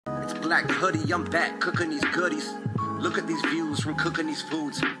like Hoody, I'm back cooking these goodies. Look at these views from cooking these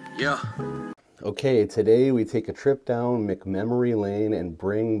foods. Yeah. Okay, today we take a trip down McMemory Lane and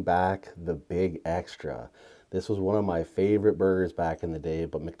bring back the Big Xtra. This was one of my favorite burgers back in the day,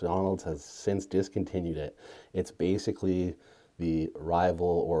 but McDonald's has since discontinued it. It's basically the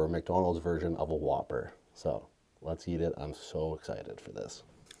rival or McDonald's version of a Whopper. So let's eat it. I'm so excited for this.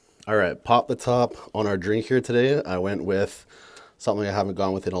 All right, pop the top on our drink here today. I went with something I haven't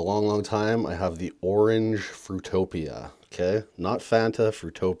gone with in a long time. I have the orange Fruitopia, okay? Not Fanta,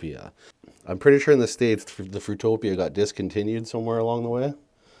 Fruitopia. I'm pretty sure in the States, the Fruitopia got discontinued somewhere along the way,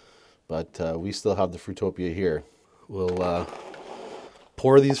 but we still have the Fruitopia here. We'll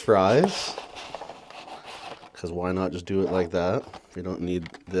pour these fries, because why not just do it like that? We don't need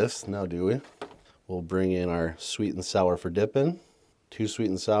this now, do we? We'll bring in our sweet and sour for dipping. 2 sweet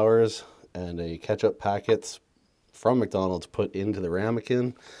and sours and a ketchup packets from McDonald's put into the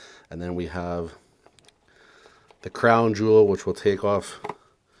ramekin. And then we have the crown jewel, which we'll take off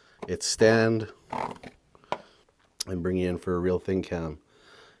its stand and bring in for a real thing cam.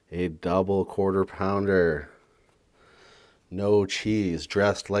 A double quarter pounder. No cheese,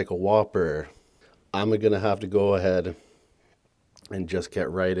 dressed like a Whopper. I'm gonna have to go ahead and just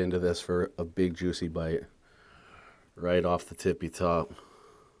get right into this for a big juicy bite. Right off the tippy top.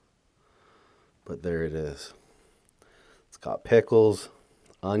 But there it is. It's got pickles,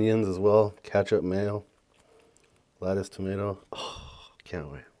 onions as well, ketchup, mayo, lettuce, tomato. Oh,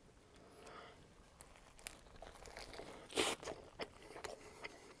 can't wait.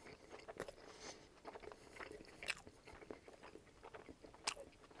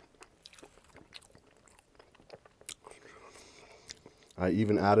 I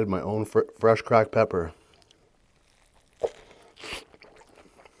even added my own fresh cracked pepper.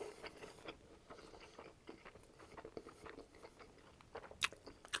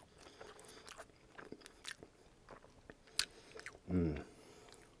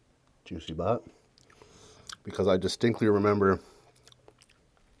 Juicy butt, because I distinctly remember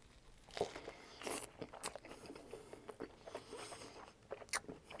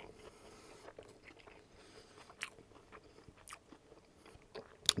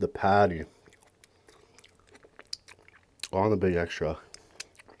the patty on the Big Xtra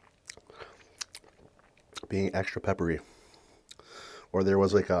being extra peppery, or there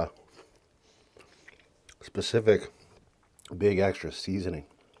was like a specific Big Xtra seasoning.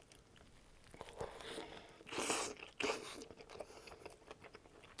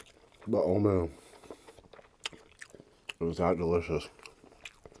 But oh man, it was that delicious.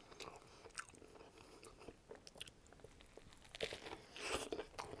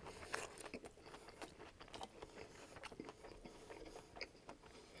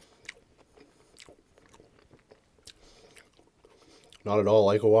 Not at all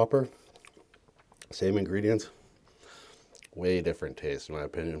like a Whopper. Same ingredients. Way different taste in my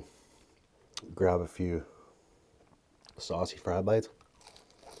opinion. Grab a few saucy fry bites.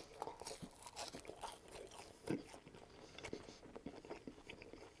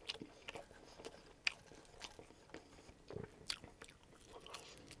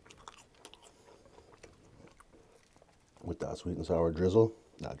 With that sweet and sour drizzle,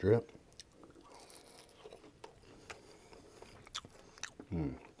 that drip.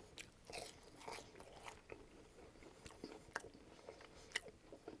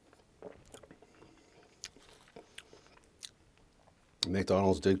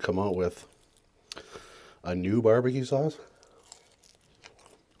 McDonald's did come out with a new barbecue sauce.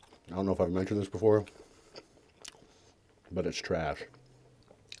 I don't know if I've mentioned this before, but it's trash.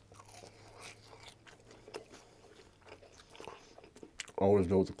 Always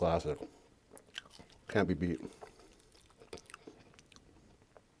know it's a classic. Can't be beat.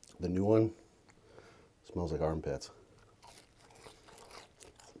 The new one smells like armpits.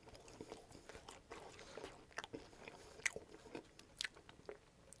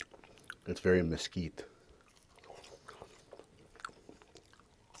 It's very mesquite.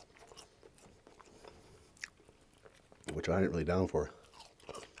 Which I ain't really down for.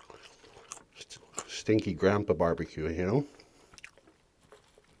 Stinky grandpa barbecue, you know?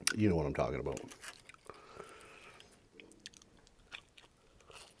 You know what I'm talking about.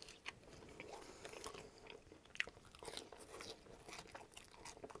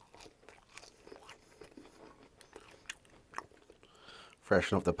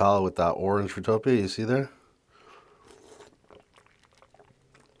 Freshen up the palate with that orange Fruitopia, you see there?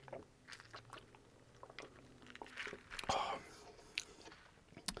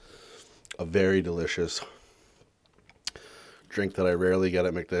 A very delicious drink that I rarely get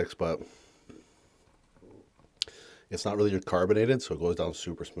at McDick's, but it's not really carbonated, so it goes down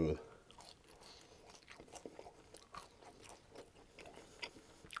super smooth.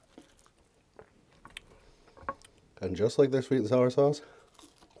 And just like their sweet and sour sauce,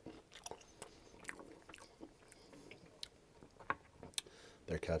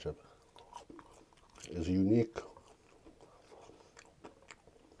 their ketchup is unique.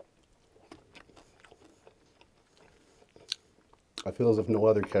 I feel as if no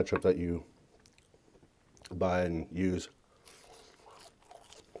other ketchup that you buy and use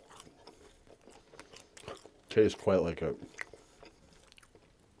tastes quite like it.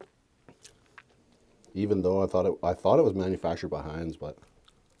 Even though I thought it was manufactured by Heinz, but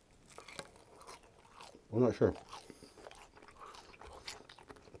I'm not sure.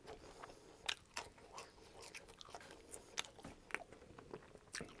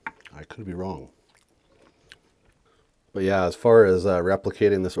 I could be wrong. But yeah, as far as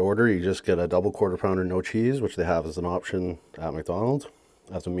replicating this order, you just get a double quarter pounder no cheese, which they have as an option at McDonald's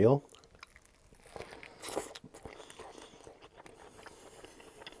as a meal.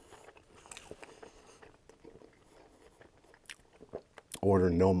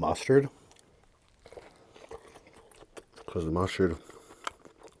 Order no mustard, because the mustard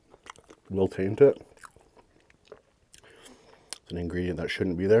will taint it. It's an ingredient that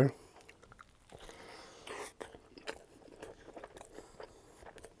shouldn't be there.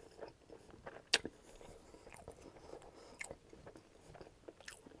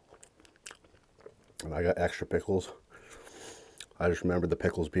 And I got extra pickles. I just remember the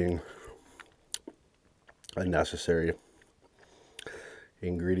pickles being a necessary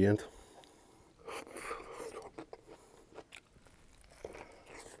ingredient.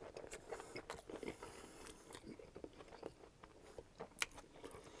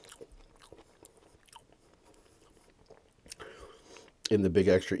 In the Big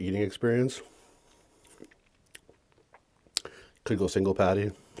Xtra eating experience, could go single patty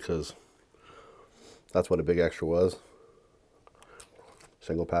because that's what a Big Xtra was,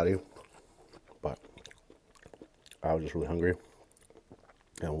 single patty. But I was just really hungry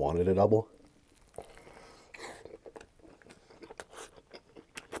and wanted a double.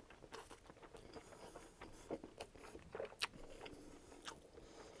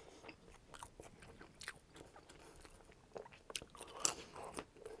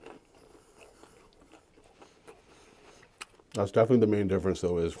 That's definitely the main difference,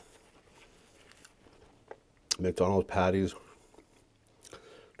 though, is McDonald's patties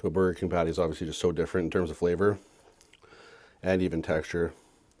to a Burger King patty is obviously just so different in terms of flavor and even texture.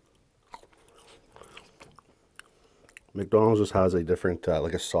 McDonald's just has a different,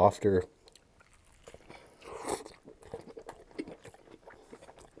 like a softer,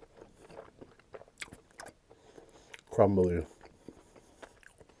 crumbly,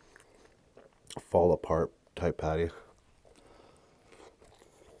 fall apart type patty.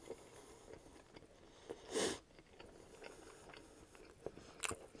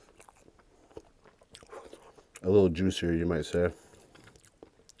 A little juicier, you might say.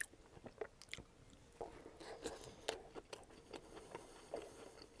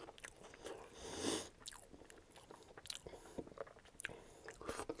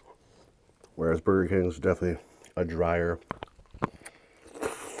 Whereas Burger King is definitely a drier,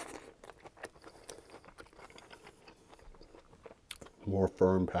 more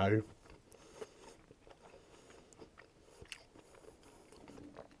firm patty.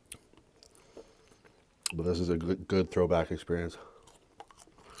 But this is a good throwback experience.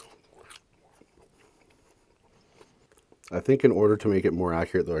 I think in order to make it more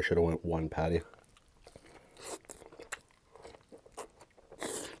accurate, though, I should have went one patty.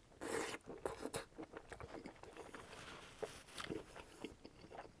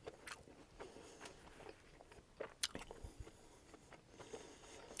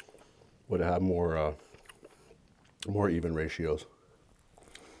 Would have more even ratios.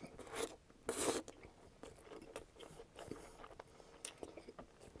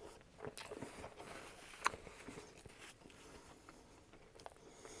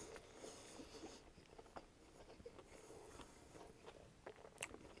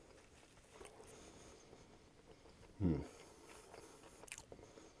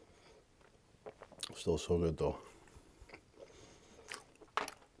 Still so good, though.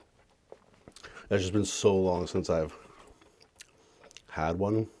 It's just been so long since I've had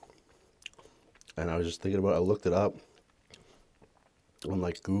one, and I was just thinking about it. I looked it up on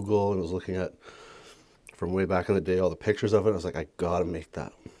like Google and was looking at from way back in the day all the pictures of it. I was like, I gotta make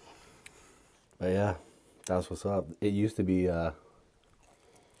that. But yeah, that's what's up. It used to be the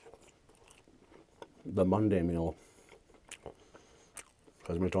Monday meal,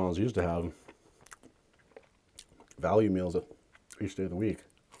 because McDonald's used to have value meals each day of the week.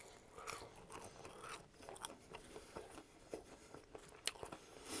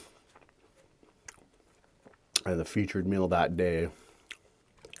 And the featured meal that day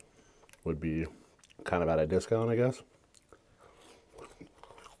would be kind of at a discount, I guess.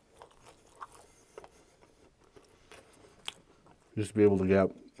 Just to be able to get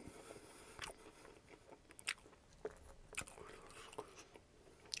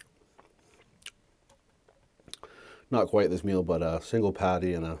not quite this meal, but a single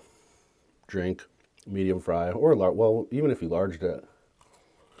patty and a drink, medium fry, or well, even if you larged it,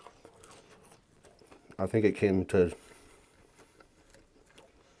 I think it came to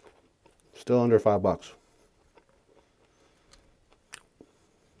still under $5.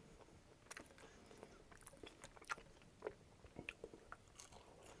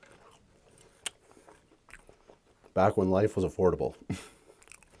 Back when life was affordable.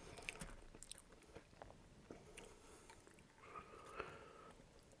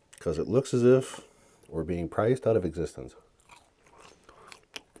 Because it looks as if we're being priced out of existence.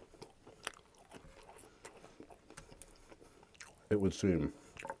 It would seem,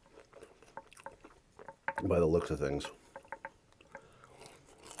 by the looks of things.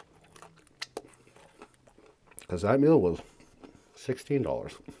 Because that meal was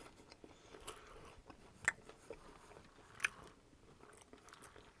 $16.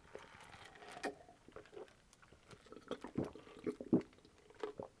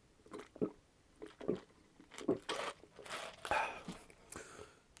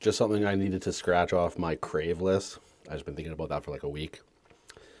 Just something I needed to scratch off my crave list. I've just been thinking about that for like a week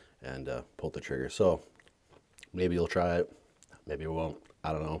and pulled the trigger. So maybe you'll try it. Maybe you won't.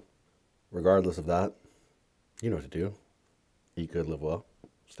 I don't know. Regardless of that, you know what to do. Eat good, live well,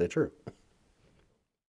 stay true.